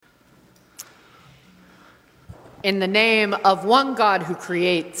In the name of one God who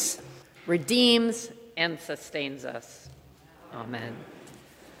creates, redeems, and sustains us. Amen.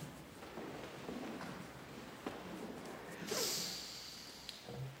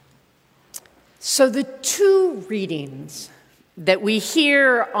 So the two readings that we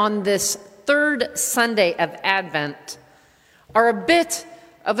hear on this third Sunday of Advent are a bit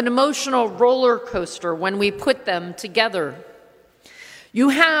of an emotional roller coaster when we put them together. You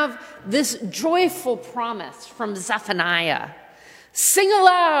have this joyful promise from Zephaniah. Sing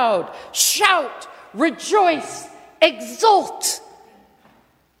aloud, shout, rejoice, exult.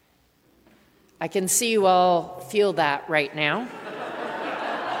 I can see you all feel that right now.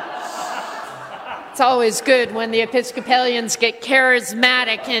 It's always good when the Episcopalians get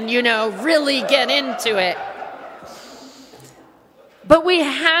charismatic and, really get into it. But we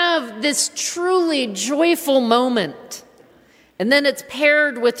have this truly joyful moment. And then it's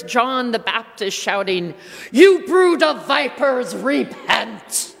paired with John the Baptist shouting, "You brood of vipers,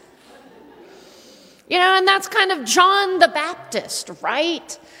 repent." And that's kind of John the Baptist,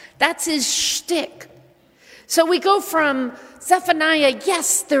 right? That's his shtick. So we go from Zephaniah,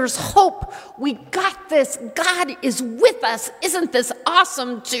 yes, there's hope. We got this. God is with us. Isn't this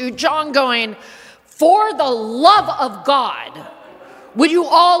awesome? To John going, for the love of God, would you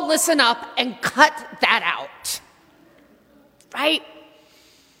all listen up and cut that out? Right?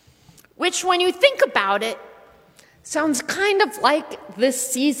 Which, when you think about it, sounds kind of like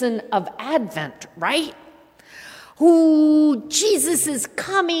this season of Advent, right? Ooh, Jesus is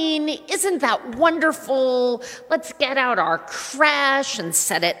coming. Isn't that wonderful? Let's get out our creche and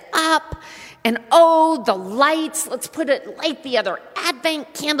set it up. And oh, the lights. Let's light the other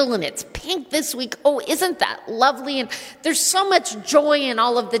Advent candle, and it's pink this week. Oh, isn't that lovely? And there's so much joy, and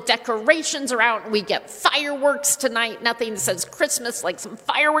all of the decorations are out. And we get fireworks tonight. Nothing says Christmas like some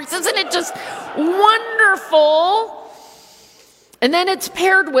fireworks. Isn't it just wonderful? And then it's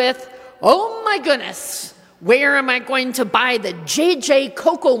paired with, oh my goodness, where am I going to buy the J.J.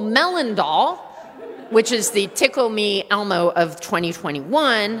 Coco Melon doll, which is the Tickle Me Elmo of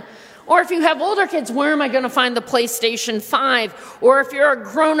 2021? Or if you have older kids, where am I going to find the PlayStation 5? Or if you're a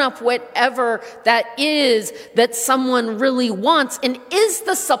grown-up, whatever that is that someone really wants. And is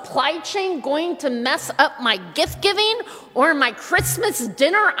the supply chain going to mess up my gift giving or my Christmas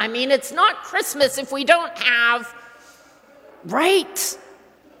dinner? I mean, it's not Christmas if we don't have, right?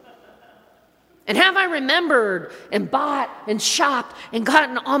 And have I remembered and bought and shopped and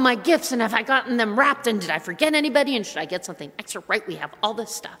gotten all my gifts? And have I gotten them wrapped? And did I forget anybody? And should I get something extra? Right, we have all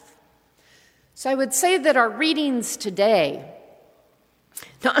this stuff. So I would say that our readings today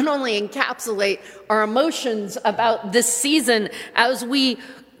not only encapsulate our emotions about this season as we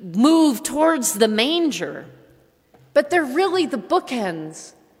move towards the manger, but they're really the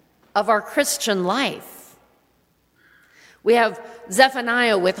bookends of our Christian life. We have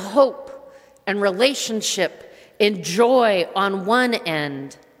Zephaniah with hope and relationship and joy on one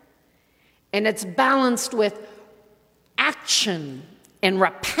end, and it's balanced with action and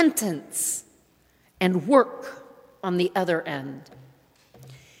repentance and work on the other end.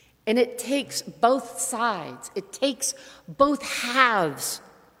 And it takes both sides. It takes both halves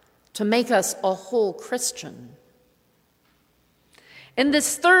to make us a whole Christian. And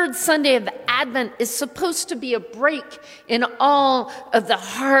this third Sunday of Advent is supposed to be a break in all of the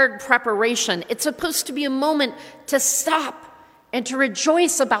hard preparation. It's supposed to be a moment to stop and to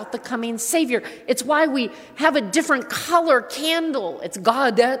rejoice about the coming Savior. It's why we have a different color candle. It's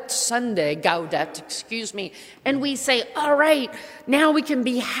Gaudete Sunday, And we say, all right, now we can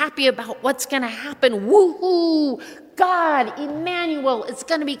be happy about what's going to happen. Woohoo! God, Emmanuel, is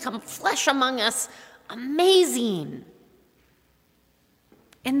going to become flesh among us. Amazing.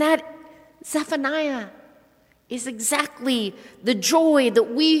 And that Zephaniah is exactly the joy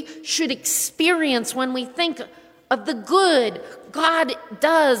that we should experience when we think of the good God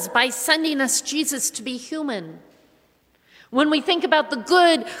does by sending us Jesus to be human. When we think about the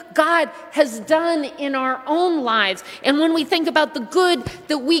good God has done in our own lives, and when we think about the good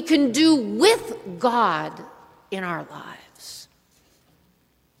that we can do with God in our lives.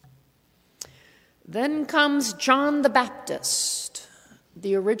 Then comes John the Baptist,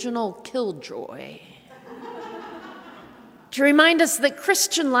 the original killjoy, to remind us that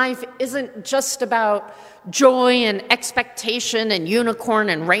Christian life isn't just about joy and expectation and unicorn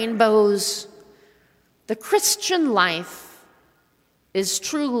and rainbows. The Christian life is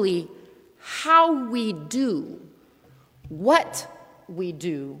truly how we do what we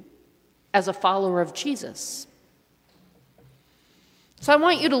do as a follower of Jesus. So I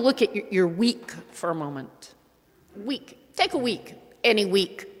want you to look at your week for a moment. Week. Take a week, any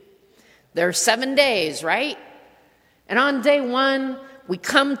week. There are 7 days, right? And on day one, we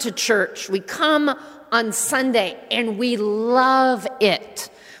come to church. We come on Sunday, and we love it.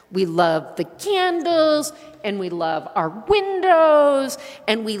 We love the candles, and we love our windows,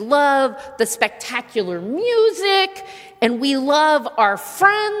 and we love the spectacular music, and we love our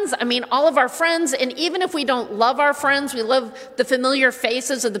friends. I mean, all of our friends, and even if we don't love our friends, we love the familiar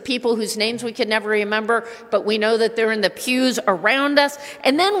faces of the people whose names we can never remember, but we know that they're in the pews around us.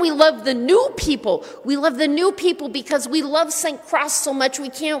 And then we love the new people. We love the new people because we love St. Cross so much, we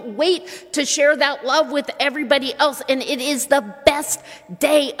can't wait to share that love with everybody else. And it is the best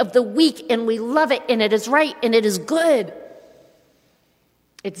day of the week, and we love it, and it is right, and it is good.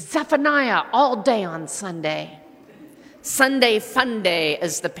 It's Zephaniah all day on Sunday. Sunday fun day,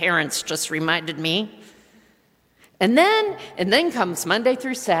 as the parents just reminded me. And then comes Monday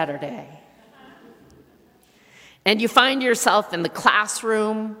through Saturday. And you find yourself in the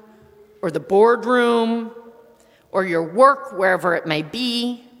classroom or the boardroom or your work, wherever it may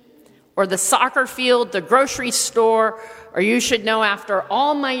be, or the soccer field, the grocery store, or you should know after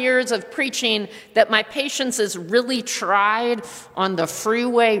all my years of preaching that my patience is really tried on the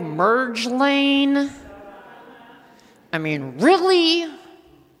freeway merge lane. I mean, really?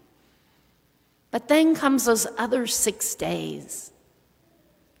 But then comes those other 6 days.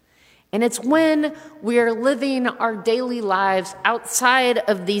 And it's when we are living our daily lives outside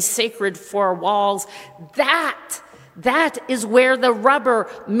of these sacred four walls, that is where the rubber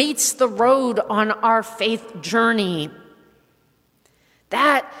meets the road on our faith journey.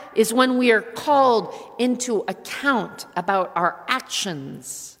 That is when we are called into account about our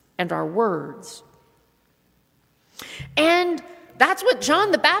actions and our words. And that's what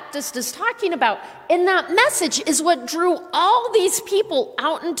John the Baptist is talking about. And that message is what drew all these people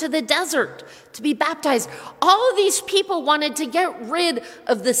out into the desert to be baptized. All of these people wanted to get rid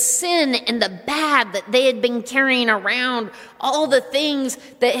of the sin and the bad that they had been carrying around, all the things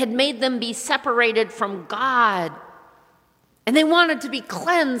that had made them be separated from God. And they wanted to be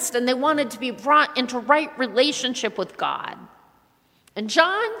cleansed, and they wanted to be brought into right relationship with God. And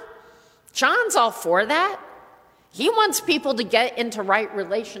John's all for that. He wants people to get into right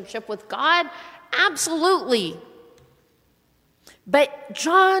relationship with God. Absolutely. But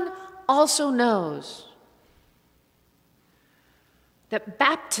John also knows that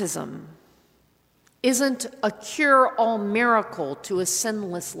baptism isn't a cure-all miracle to a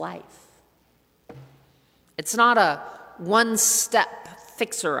sinless life. It's not a one-step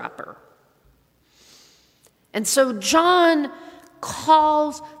fixer-upper. And so John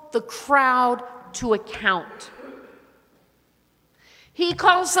calls the crowd to account. He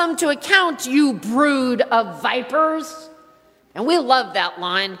calls them to account, you brood of vipers. And we love that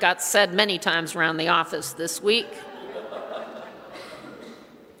line, got said many times around the office this week.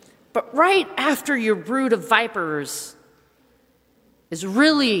 But right after your brood of vipers is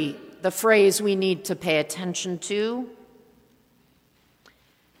really the phrase we need to pay attention to.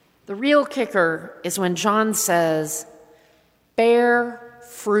 The real kicker is when John says, bear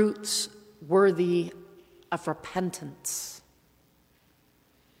fruits worthy of repentance.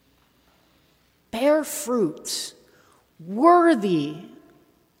 Bear fruits worthy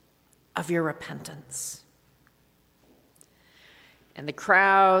of your repentance. And the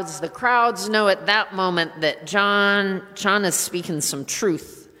crowds know at that moment that John is speaking some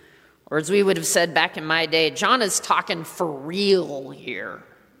truth. Or as we would have said back in my day, John is talking for real here.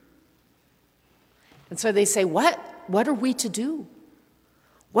 And so they say, what? What are we to do?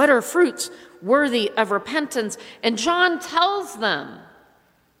 What are fruits worthy of repentance? And John tells them,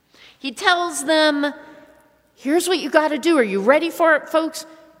 he tells them, here's what you got to do. Are you ready for it, folks?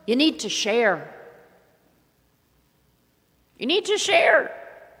 You need to share. You need to share.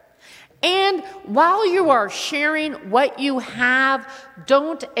 And while you are sharing what you have,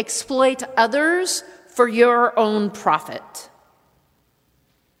 don't exploit others for your own profit.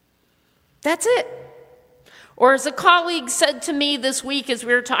 That's it. Or as a colleague said to me this week as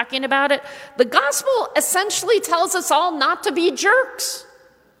we were talking about it, the gospel essentially tells us all not to be jerks.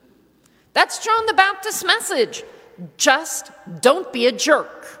 That's John the Baptist's message. Just don't be a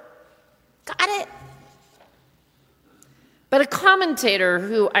jerk. Got it? But a commentator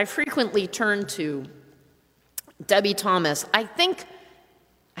who I frequently turn to, Debbie Thomas, I think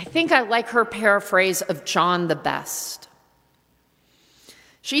I like her paraphrase of John the best.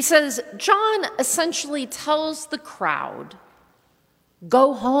 She says, John essentially tells the crowd,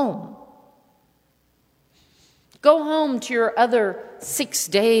 go home. Go home to your other 6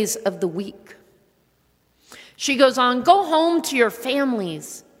 days of the week. She goes on, go home to your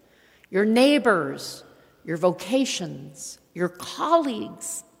families, your neighbors, your vocations, your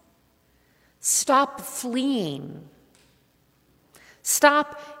colleagues. Stop fleeing.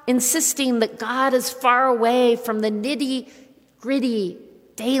 Stop insisting that God is far away from the nitty-gritty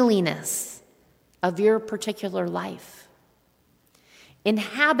dailiness of your particular life.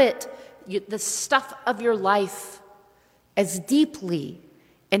 Inhabit the stuff of your life as deeply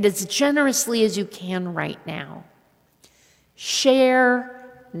and as generously as you can right now.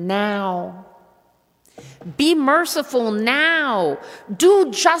 Share now. Be merciful now.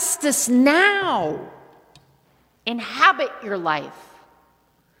 Do justice now. Inhabit your life.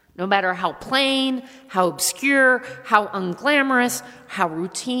 No matter how plain, how obscure, how unglamorous, how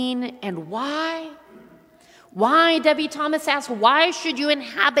routine, and why? Why, Debbie Thomas asks, why should you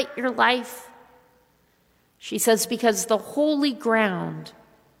inhabit your life? She says, because the holy ground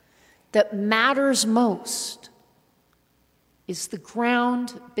that matters most is the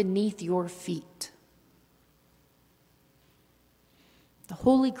ground beneath your feet. The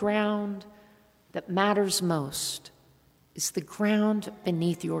holy ground that matters most is the ground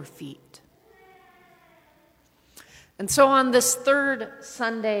beneath your feet. And so on this third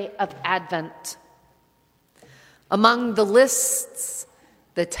Sunday of Advent, among the lists,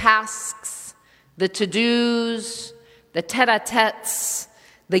 the tasks, the to-dos, the tete-a-tetes,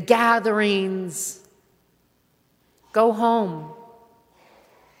 the gatherings, go home.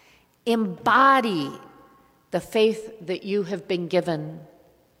 Embody the faith that you have been given.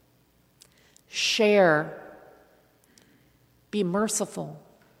 Share. Be merciful.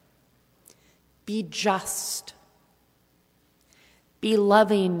 Be just. Be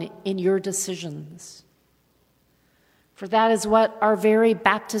loving in your decisions. For that is what our very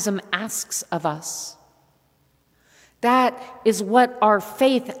baptism asks of us. That is what our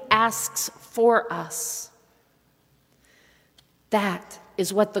faith asks for us. That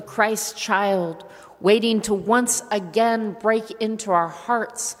is what the Christ child, waiting to once again break into our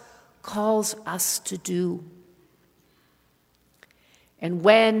hearts, calls us to do. And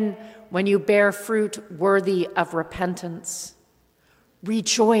when you bear fruit worthy of repentance,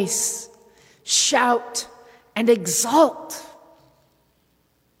 rejoice, shout, and exult,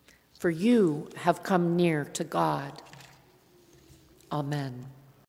 for you have come near to God. Amen.